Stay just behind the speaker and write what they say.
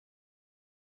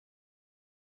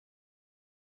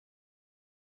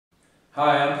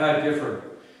Hi, I'm Pat Gifford.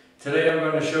 Today I'm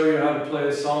going to show you how to play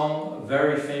a song, a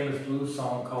very famous blues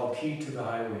song called Key to the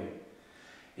Highway.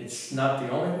 It's not the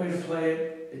only way to play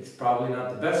it, it's probably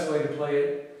not the best way to play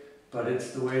it, but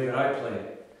it's the way that I play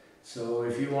it. So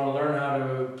if you want to learn how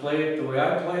to play it the way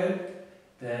I play it,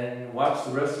 then watch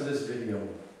the rest of this video.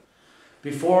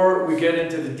 Before we get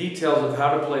into the details of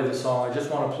how to play the song, I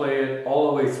just want to play it all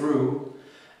the way through.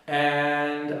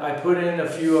 And I put in a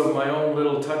few of my own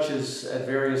little touches at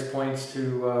various points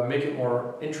to make it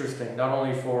more interesting, not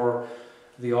only for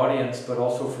the audience, but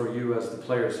also for you as the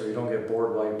player, so you don't get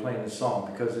bored while you're playing the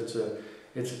song, because it's a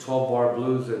 12-bar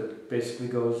blues that basically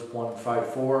goes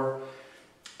 1-5-4,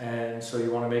 and so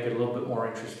you want to make it a little bit more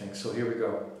interesting. So here we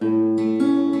go.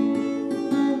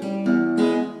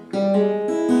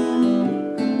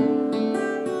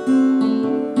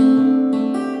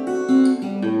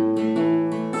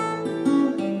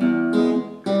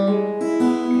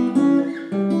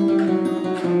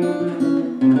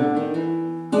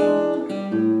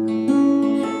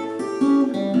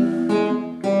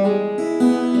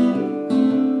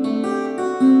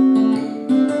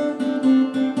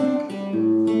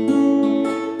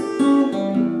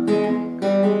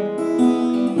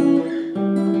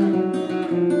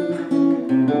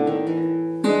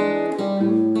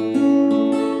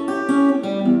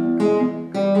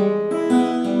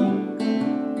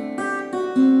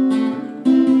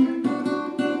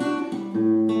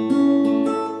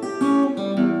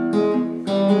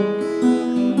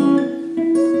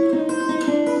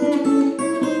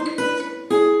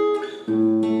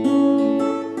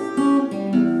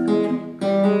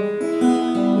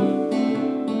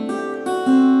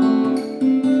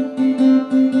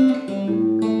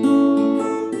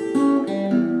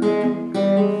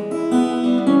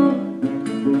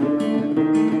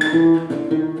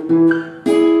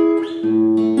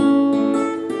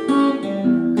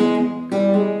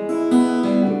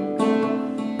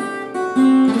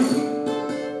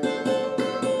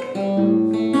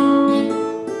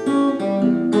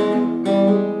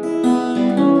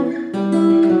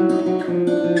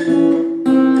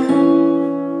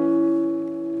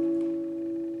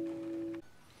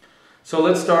 So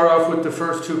let's start off with the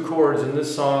first two chords in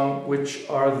this song, which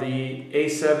are the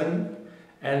A7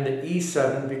 and the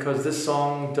E7, because this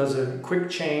song does a quick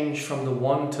change from the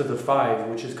 1 to the 5,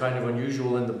 which is kind of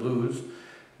unusual in the blues.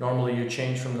 Normally you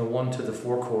change from the 1 to the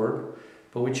 4 chord,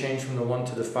 but we change from the 1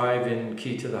 to the 5 in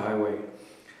Key to the Highway.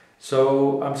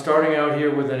 So I'm starting out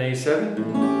here with an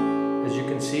A7, as you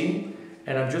can see,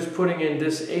 and I'm just putting in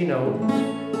this A note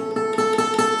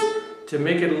to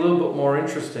make it a little bit more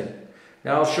interesting.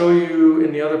 Now I'll show you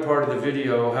in the other part of the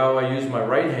video how I use my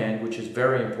right hand, which is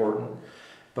very important.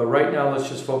 But right now let's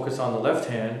just focus on the left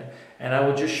hand, and I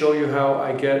will just show you how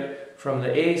I get from the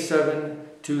A7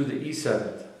 to the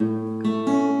E7.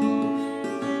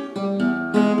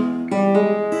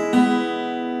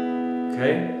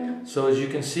 Okay, so as you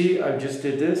can see, I just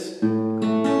did this.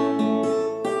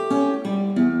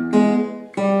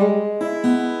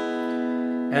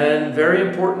 And very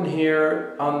important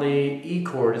here on the E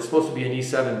chord, it's supposed to be an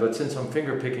E7, but since I'm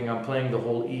finger picking, I'm playing the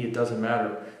whole E, it doesn't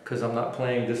matter, because I'm not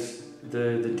playing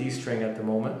the D string at the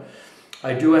moment.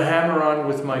 I do a hammer on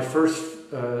with my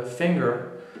first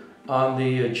finger on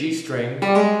the G string,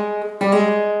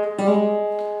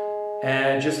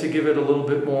 and just to give it a little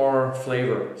bit more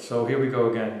flavor. So here we go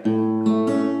again.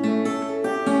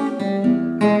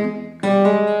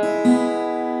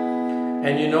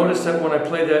 And you notice that when I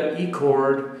play that E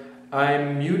chord,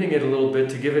 I'm muting it a little bit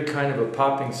to give it kind of a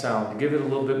popping sound, to give it a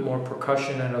little bit more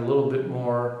percussion and a little bit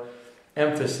more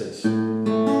emphasis.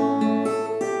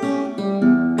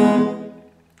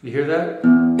 You hear that?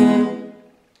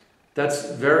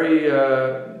 That's very,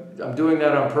 I'm doing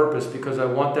that on purpose because I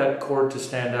want that chord to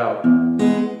stand out.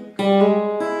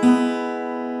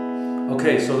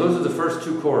 Okay, so those are the first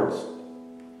two chords.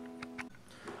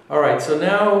 Alright, so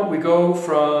now we go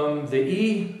from the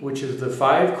E, which is the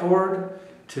 5 chord,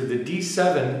 to the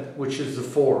D7, which is the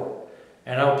 4.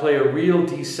 And I'll play a real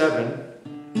D7.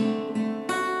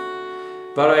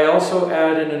 But I also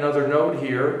add in another note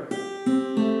here,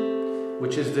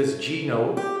 which is this G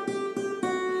note,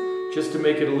 just to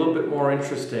make it a little bit more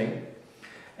interesting.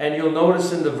 And you'll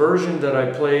notice in the version that I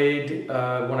played,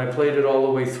 when I played it all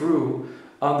the way through,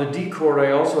 on the D chord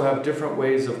I also have different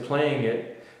ways of playing it,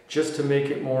 just to make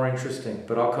it more interesting,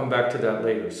 but I'll come back to that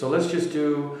later. So let's just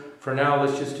do, for now,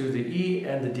 let's just do the E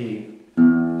and the D.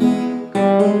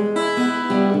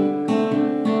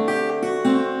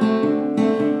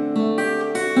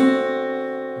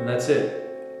 And that's it.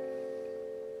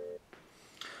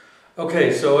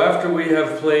 Okay, so after we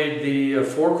have played the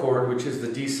 4 chord, which is the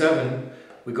D7,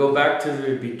 we go back to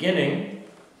the beginning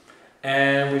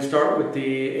and we start with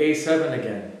the A7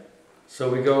 again. So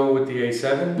we go with the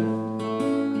A7,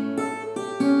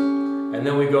 and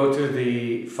then we go to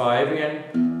the 5 again,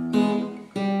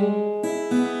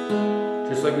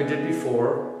 just like we did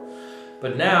before.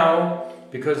 But now,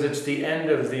 because it's the end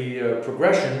of the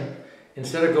progression,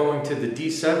 instead of going to the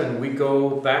D7, we go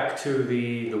back to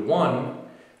the 1,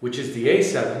 which is the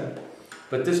A7,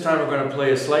 but this time we're going to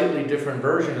play a slightly different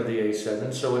version of the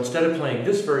A7. So instead of playing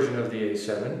this version of the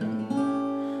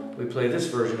A7, we play this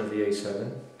version of the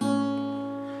A7.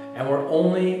 And we're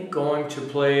only going to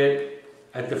play it,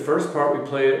 at the first part we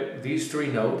play it, these 3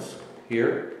 notes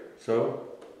here, so.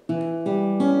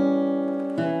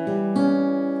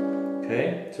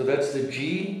 Okay, so that's the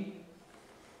G,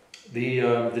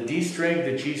 the D string,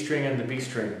 the G string, and the B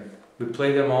string. We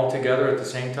play them all together at the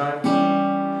same time.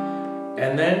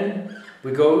 And then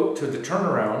we go to the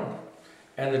turnaround,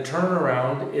 and the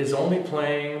turnaround is only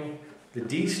playing the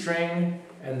D string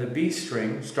and the B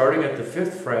string, starting at the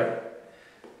 5th fret,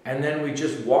 and then we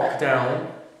just walk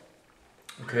down.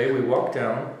 Okay, we walk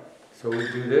down, so we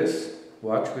do this,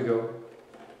 watch, we go.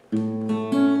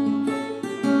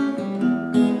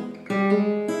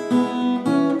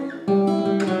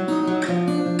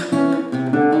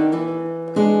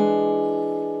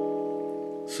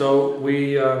 So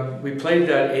we played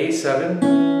that A7,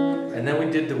 and then we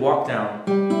did the walk down.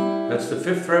 That's the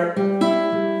 5th fret.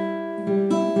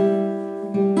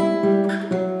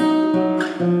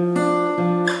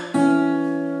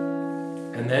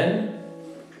 And then,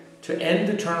 to end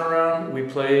the turnaround, we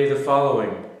play the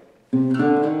following.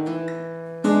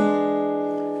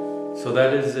 So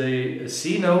that is a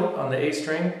C note on the A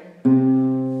string.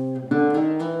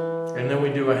 And then we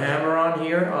do a hammer on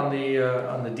here on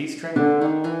the D string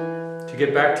to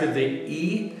get back to the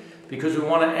E, because we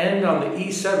want to end on the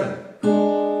E7,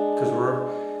 because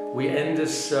we end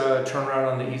this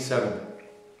turnaround on the E7.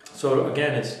 So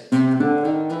again, it's,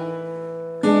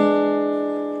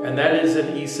 and that is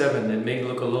an E7. It may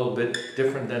look a little bit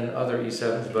different than other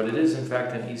E7s, but it is in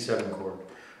fact an E7 chord.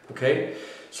 Okay,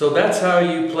 so that's how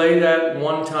you play that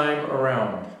one time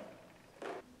around.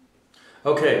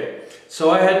 Okay. So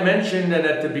I had mentioned that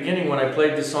at the beginning when I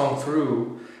played the song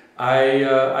through,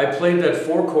 I played that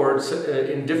 4 chords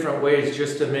in different ways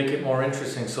just to make it more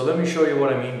interesting. So let me show you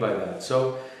what I mean by that.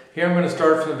 So here I'm going to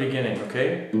start from the beginning,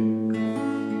 okay?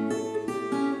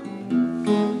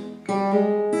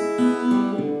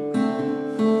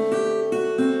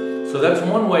 So that's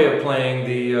one way of playing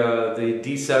the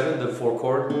D7, the 4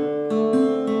 chord.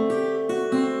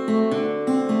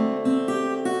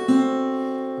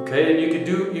 Okay, and you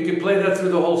could play that through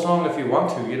the whole song if you want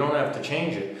to. You don't have to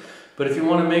change it. But if you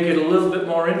want to make it a little bit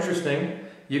more interesting,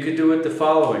 you could do it the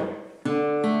following.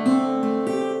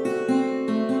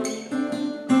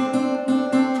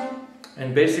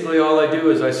 And basically all I do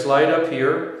is I slide up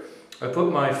here. I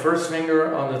put my first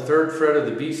finger on the 3rd fret of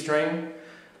the B string.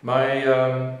 My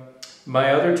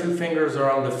other 2 fingers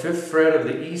are on the 5th fret of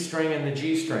the E string and the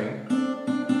G string.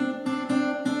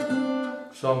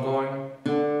 So I'm going.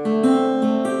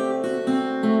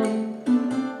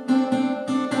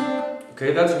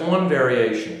 Okay, that's one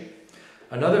variation.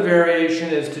 Another variation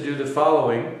is to do the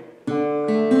following.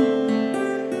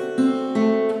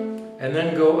 And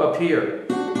then go up here.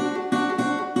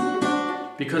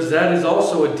 Because that is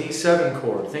also a D7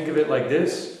 chord. Think of it like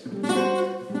this.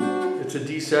 It's a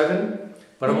D7,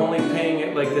 but I'm only playing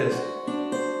it like this.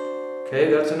 Okay,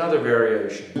 that's another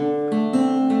variation.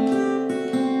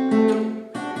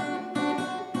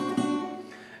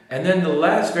 And then the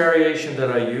last variation that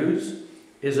I use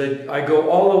is I go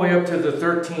all the way up to the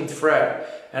 13th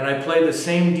fret and I play the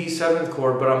same D7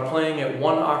 chord, but I'm playing it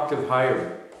 1 octave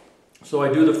higher. So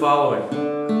I do the following.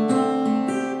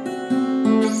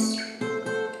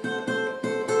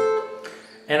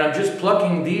 And I'm just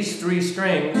plucking these 3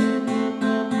 strings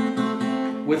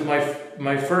with my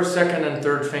 1st, 2nd, and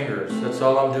 3rd fingers. That's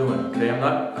all I'm doing. Okay, I'm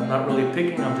not really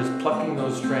picking, I'm just plucking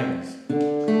those strings.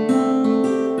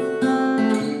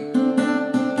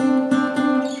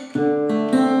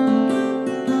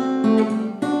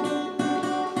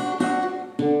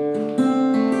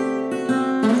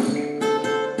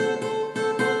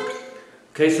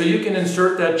 Okay, so you can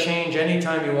insert that change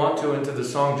anytime you want to into the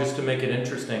song just to make it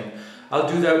interesting. I'll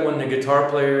do that when the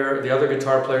other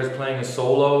guitar player is playing a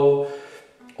solo,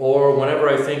 or whenever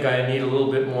I think I need a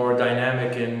little bit more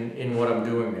dynamic in what I'm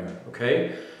doing there,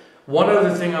 okay? One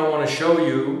other thing I want to show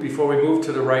you before we move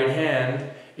to the right hand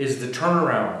is the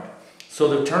turnaround. So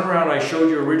the turnaround I showed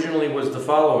you originally was the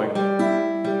following.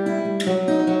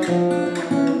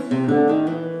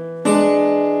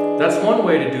 That's one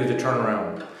way to do the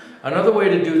turnaround. Another way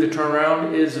to do the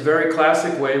turnaround is a very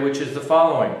classic way, which is the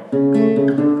following.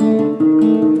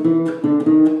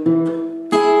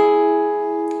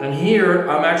 And here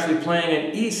I'm actually playing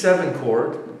an E7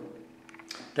 chord.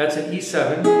 That's an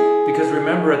E7, because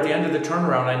remember at the end of the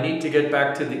turnaround I need to get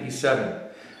back to the E7.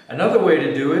 Another way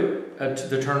to do it,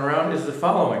 the turnaround, is the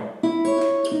following.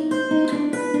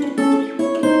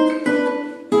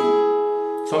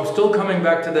 So I'm still coming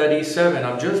back to that E7.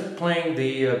 I'm just playing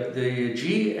the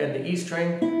G and the E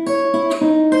string.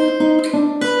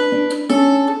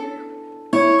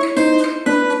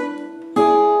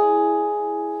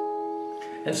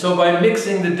 And so by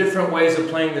mixing the different ways of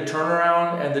playing the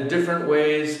turnaround and the different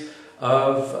ways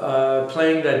of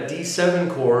playing that D7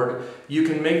 chord, you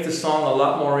can make the song a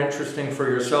lot more interesting for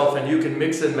yourself, and you can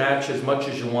mix and match as much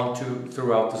as you want to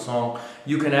throughout the song.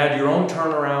 You can add your own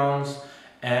turnarounds,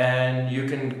 and you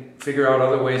can figure out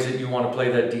other ways that you want to play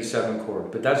that D7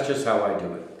 chord, but that's just how I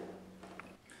do it.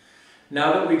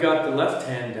 Now that we got the left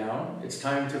hand down, it's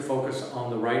time to focus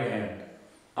on the right hand.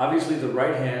 Obviously the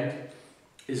right hand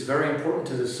is very important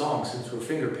to this song since we're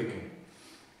finger picking.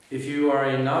 If you are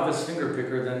a novice finger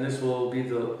picker, then this will be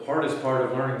the hardest part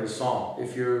of learning this song.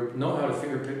 If you know how to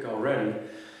finger pick already,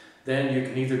 then you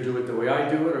can either do it the way I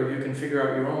do it, or you can figure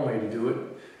out your own way to do it,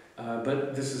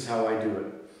 but this is how I do it.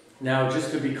 Now, just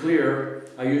to be clear,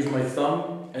 I use my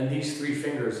thumb and these three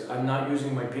fingers. I'm not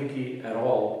using my pinky at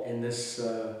all in this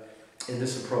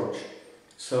approach.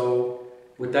 So,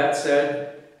 with that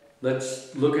said,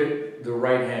 let's look at the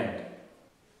right hand.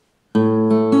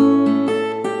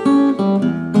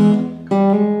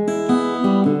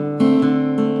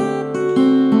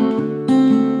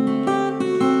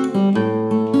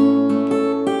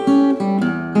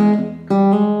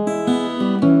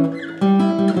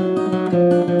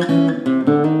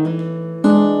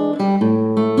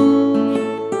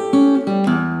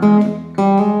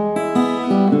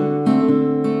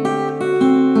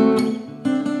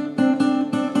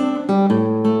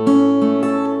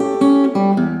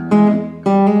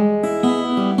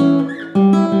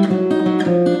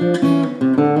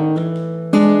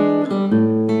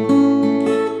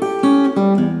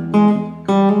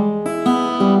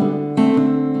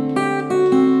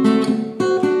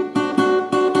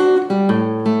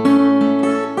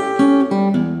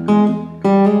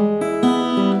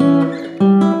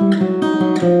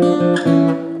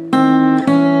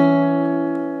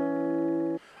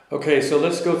 Okay, so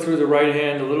let's go through the right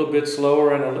hand a little bit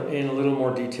slower and in a little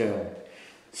more detail.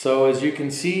 So as you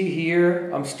can see here,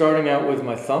 I'm starting out with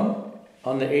my thumb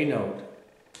on the A note.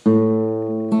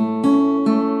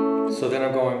 So then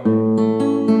I'm going.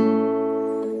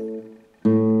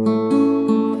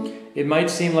 It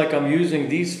might seem like I'm using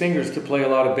these fingers to play a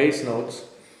lot of bass notes,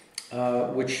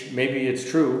 which maybe it's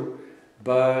true,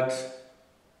 but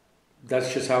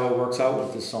that's just how it works out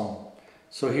with this song.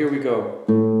 So here we go.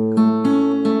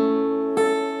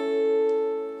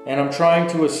 And I'm trying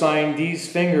to assign these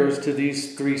fingers to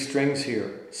these three strings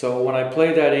here. So when I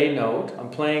play that A note,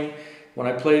 when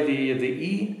I play the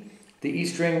E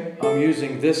string, I'm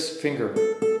using this finger,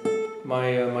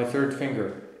 my third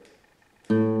finger.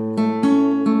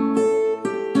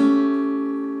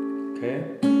 Okay?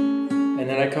 And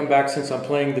then I come back, since I'm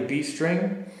playing the B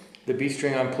string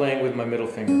I'm playing with my middle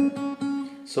finger.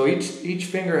 So each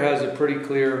finger has a pretty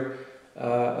clear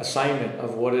assignment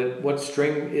of what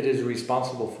string it is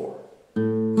responsible for.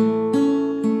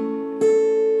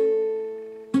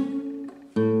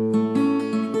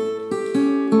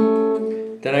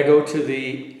 Then I go to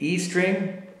the E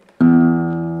string.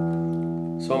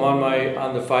 So I'm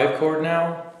on the 5 chord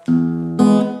now.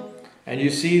 And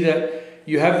you see that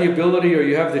you have the ability, or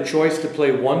you have the choice, to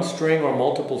play one string or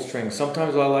multiple strings.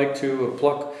 Sometimes I like to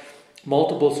pluck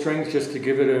multiple strings just to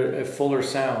give it a fuller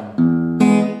sound.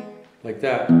 Like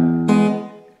that. And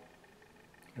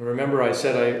remember, I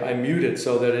said I mute it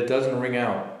so that it doesn't ring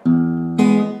out.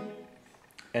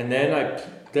 And then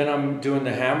I'm doing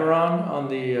the hammer on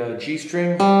the G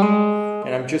string,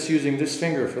 and I'm just using this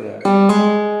finger for that.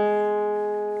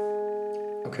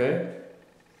 Okay.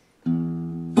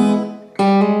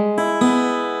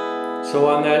 So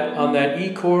on that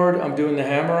E chord, I'm doing the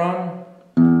hammer on.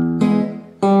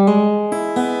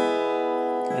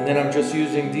 And then I'm just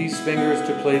using these fingers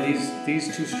to play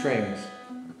these two strings.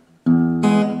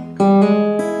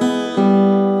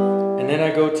 And then I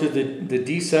go to the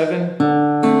D7.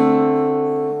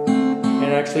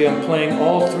 And actually I'm playing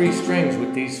all three strings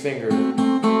with these fingers,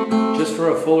 just for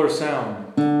a fuller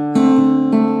sound.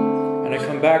 And I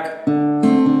come back.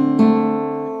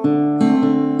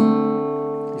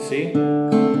 You see?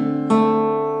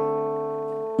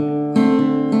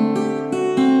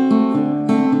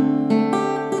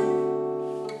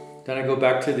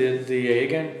 back to the A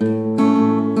again.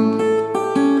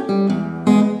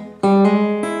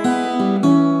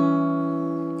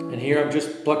 And here I'm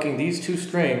just plucking these two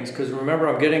strings, because remember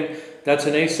I'm getting, that's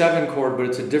an A7 chord, but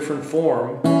it's a different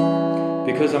form,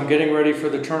 because I'm getting ready for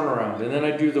the turnaround. And then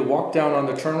I do the walk down on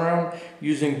the turnaround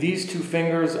using these two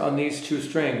fingers on these two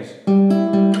strings.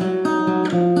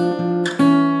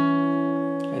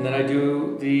 And then I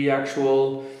do the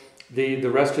actual, the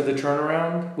rest of the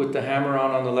turnaround with the hammer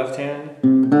on the left hand.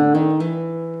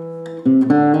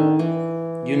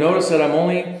 You notice that I'm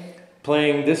only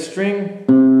playing this string,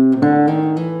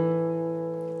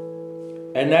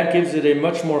 and that gives it a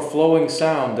much more flowing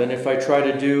sound than if I try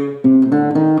to do.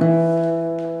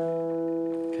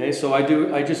 Okay, so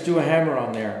I just do a hammer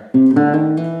on there,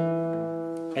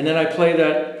 and then I play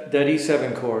that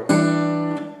E7 chord.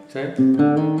 Okay,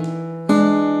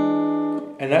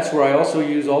 and that's where I also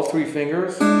use all three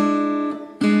fingers to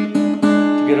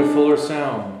get a fuller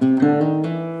sound.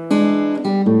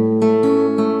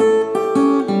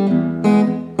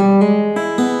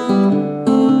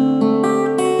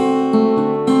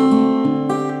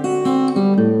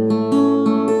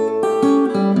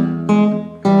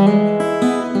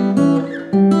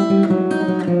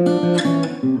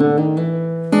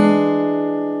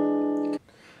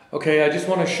 Okay, I just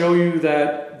want to show you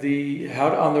that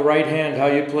on the right hand, how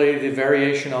you play the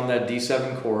variation on that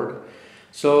D7 chord.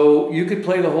 So you could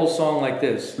play the whole song like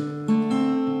this.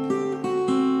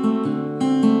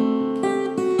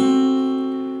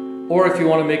 Or if you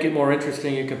want to make it more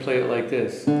interesting, you can play it like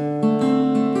this.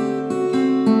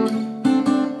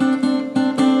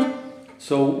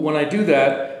 So when I do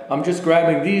that, I'm just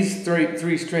grabbing these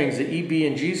three strings, the E, B,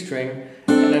 and G string,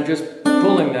 and I'm just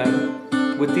pulling them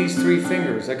with these three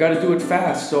fingers. I got to do it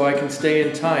fast so I can stay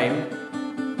in time.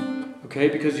 Okay,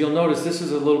 because you'll notice this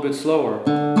is a little bit slower.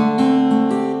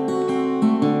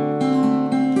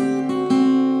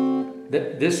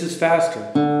 This is faster.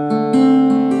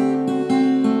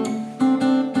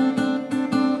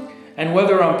 And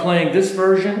whether I'm playing this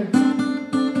version,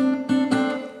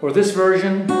 or this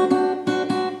version,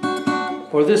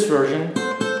 or this version,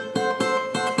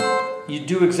 you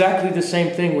do exactly the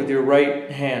same thing with your right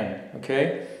hand.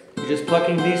 Okay? You're just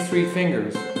plucking these three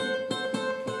fingers.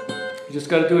 You just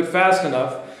got to do it fast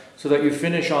enough so that you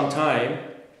finish on time.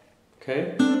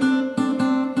 Okay?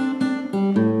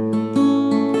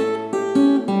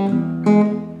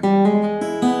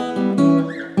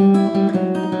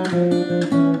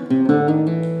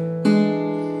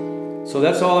 So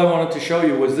that's all I wanted to show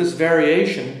you, was this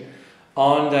variation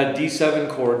on that D7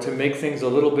 chord to make things a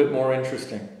little bit more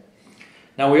interesting.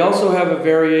 Now we also have a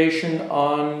variation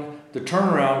on the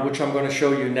turnaround, which I'm going to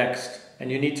show you next,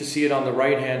 and you need to see it on the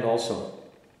right hand also.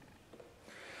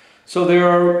 So there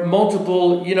are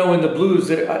multiple, you know, in the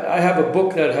blues, I have a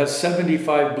book that has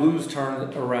 75 blues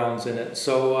turnarounds in it,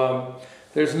 so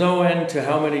there's no end to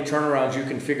how many turnarounds you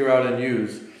can figure out and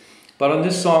use. But on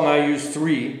this song I use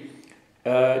 3,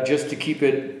 just to keep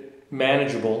it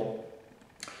manageable.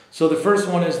 So the first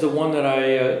one is the one that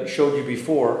I showed you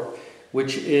before,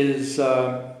 which is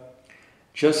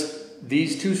just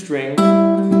these two strings.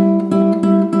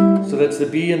 So that's the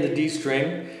B and the D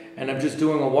string, and I'm just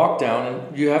doing a walk down,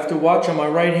 and you have to watch on my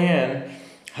right hand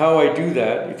how I do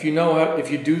that. If you know how,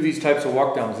 if you do these types of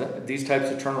walk downs, these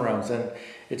types of turnarounds, then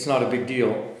it's not a big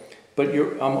deal. But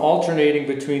I'm alternating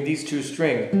between these two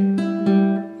strings.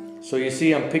 So you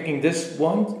see I'm picking this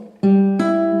one,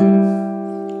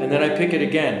 and then I pick it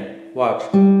again. Watch.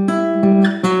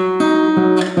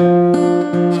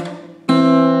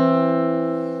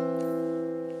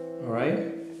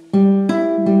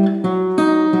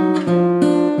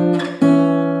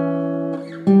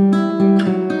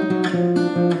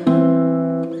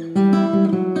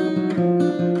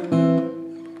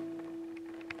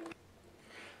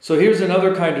 So here's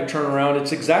another kind of turnaround.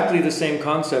 It's exactly the same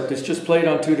concept. It's just played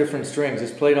on two different strings.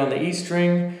 It's played on the E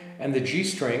string and the G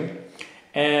string.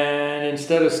 And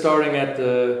instead of starting at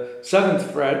the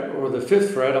 7th fret or the 5th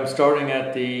fret, I'm starting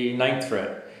at the 9th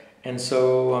fret. And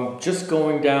so I'm just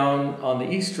going down on the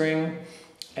E string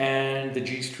and the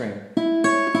G string.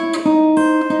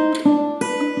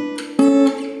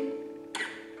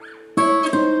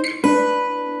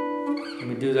 Let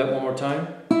me do that one more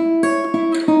time.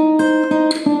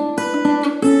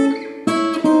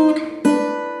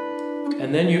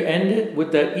 And then you end it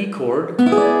with that E chord.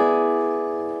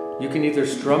 You can either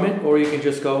strum it or you can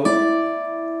just go,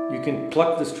 you can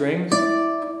pluck the strings,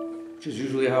 which is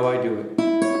usually how I do it.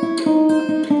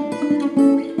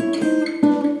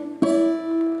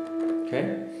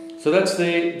 Okay, so that's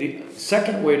the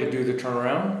second way to do the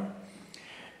turnaround.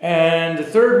 And the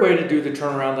third way to do the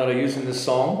turnaround that I use in this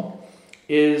song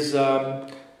is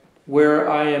where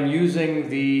I am using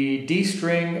the D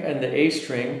string and the A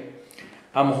string.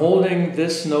 I'm holding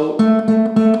this note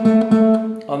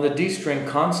on the D string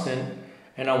constant,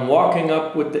 and I'm walking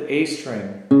up with the A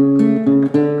string.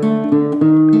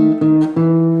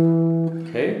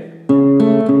 Okay?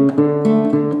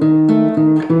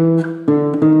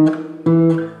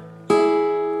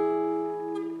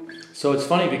 So it's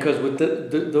funny because with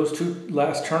those two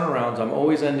last turnarounds, I'm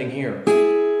always ending here.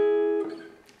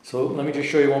 So let me just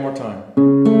show you one more time.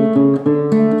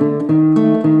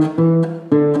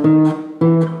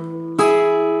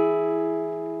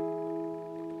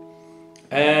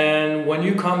 And when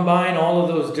you combine all of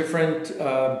those different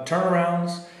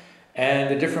turnarounds and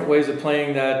the different ways of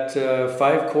playing that the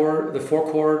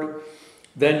 4 chord,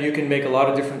 then you can make a lot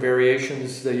of different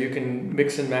variations that you can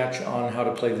mix and match on how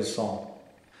to play this song.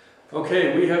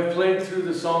 Okay, we have played through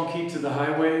the song Key to the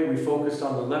Highway. We focused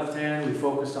on the left hand, we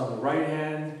focused on the right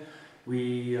hand.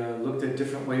 We looked at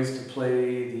different ways to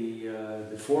play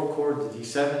the 4 chord, the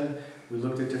D7. We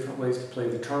looked at different ways to play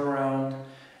the turnaround.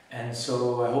 And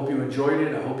so I hope you enjoyed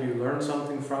it, I hope you learned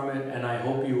something from it, and I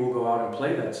hope you will go out and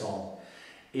play that song.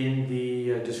 In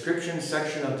the description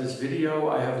section of this video,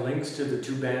 I have links to the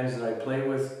 2 bands that I play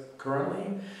with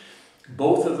currently.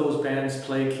 Both of those bands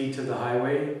play Key to the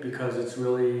Highway because it's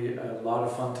really a lot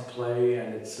of fun to play,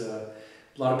 and it's a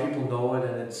lot of people know it,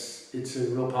 and it's a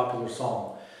real popular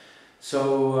song.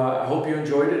 So I hope you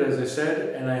enjoyed it, as I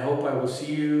said, and I hope I will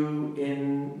see you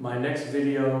in my next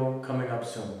video coming up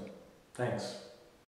soon. Thanks.